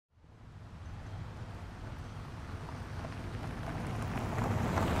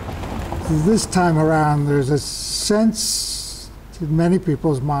This time around, there's a sense in many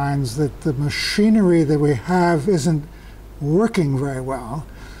people's minds that the machinery that we have isn't working very well,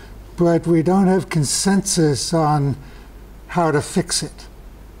 but we don't have consensus on how to fix it.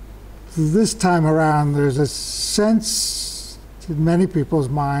 This time around, there's a sense in many people's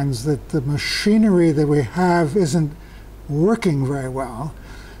minds that the machinery that we have isn't working very well,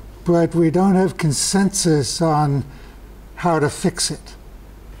 but we don't have consensus on how to fix it.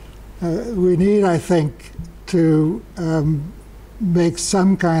 We need, I think, to make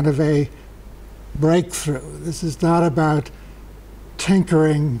some kind of a breakthrough. This is not about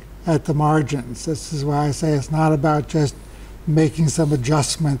tinkering at the margins. This is why I say it's not about just making some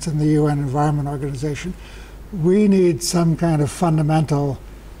adjustments in the UN Environment Organization. We need some kind of fundamental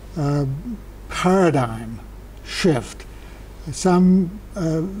paradigm shift, to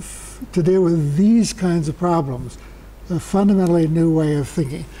deal with these kinds of problems, a fundamentally new way of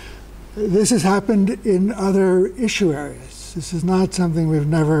thinking. This has happened in other issue areas. This is not something we've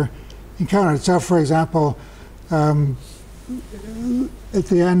never encountered. So, for example, at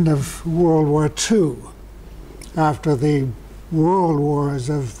the end of World War II, after the world wars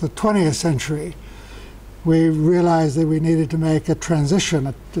of the 20th century, we realized that we needed to make a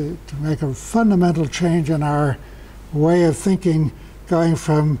transition, to make a fundamental change in our way of thinking, going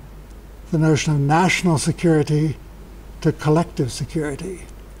from the notion of national security to collective security.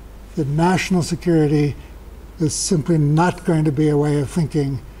 That national security is simply not going to be a way of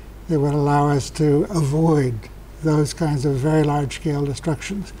thinking that would allow us to avoid those kinds of very large-scale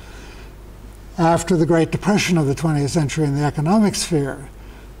destructions. After the Great Depression of the 20th century in the economic sphere,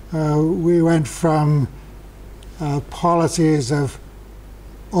 we went from policies of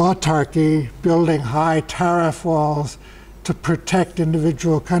autarky, building high tariff walls to protect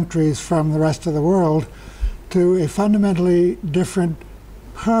individual countries from the rest of the world, to a fundamentally different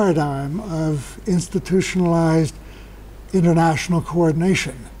paradigm of institutionalized international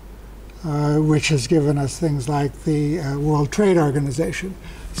coordination, which has given us things like the World Trade Organization.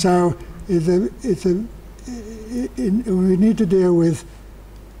 So we need to deal with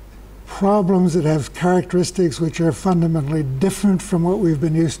problems that have characteristics which are fundamentally different from what we've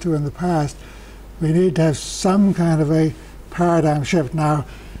been used to in the past. We need to have some kind of a paradigm shift. Now,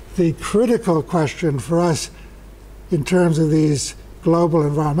 the critical question for us in terms of these global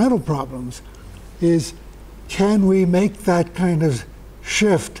environmental problems is, can we make that kind of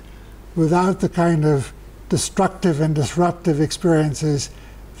shift without the kind of destructive and disruptive experiences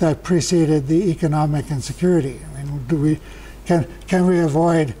that preceded the economic insecurity? I mean, can we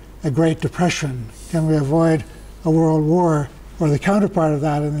avoid a Great Depression? Can we avoid a world war or the counterpart of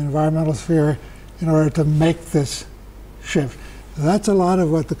that in the environmental sphere in order to make this shift? That's a lot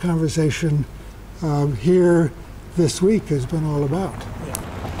of what the conversation here this week has been all about.